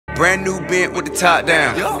brand new bent with the top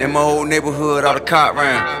down. In my whole neighborhood, all the cop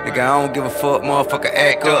round. Nigga, I don't give a fuck, motherfucker,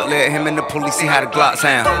 act up. Let him and the police see how the Glock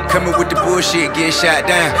sound. Coming with the bullshit, getting shot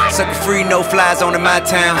down. Sucker free, no flies on in my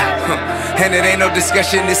town. And it ain't no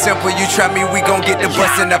discussion, it's simple. You try me, we gon' get the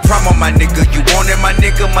bustin'. I promise my nigga, you want it, my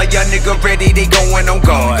nigga. My young nigga ready, they going on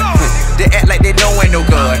guard. They act like they know ain't no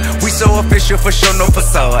God. We so official for sure, no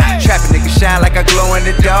facade. Trappin' nigga shine like I glow in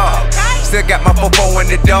the dark. Still got my popo in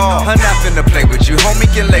the dog. I'm not finna play with you, homie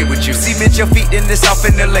can lay with you. Cement your feet, then it's off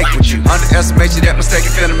in the lake with you. Underestimate you, that mistake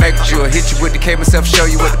you finna make with you. I'll hit you with the K myself, show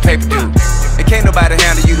you what the paper do. And can't nobody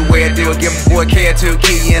handle you the way I do. Give a boy care to,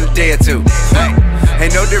 kill you in a day or two.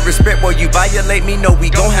 Ain't no disrespect, boy, you violate me, no, we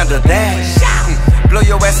gon' handle that. Blow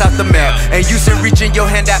your ass off the map. Ain't used to reaching your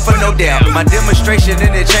hand out for no doubt. My demonstration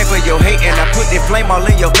in the chain for your hate, and I put the flame all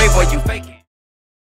in your face while you fake it.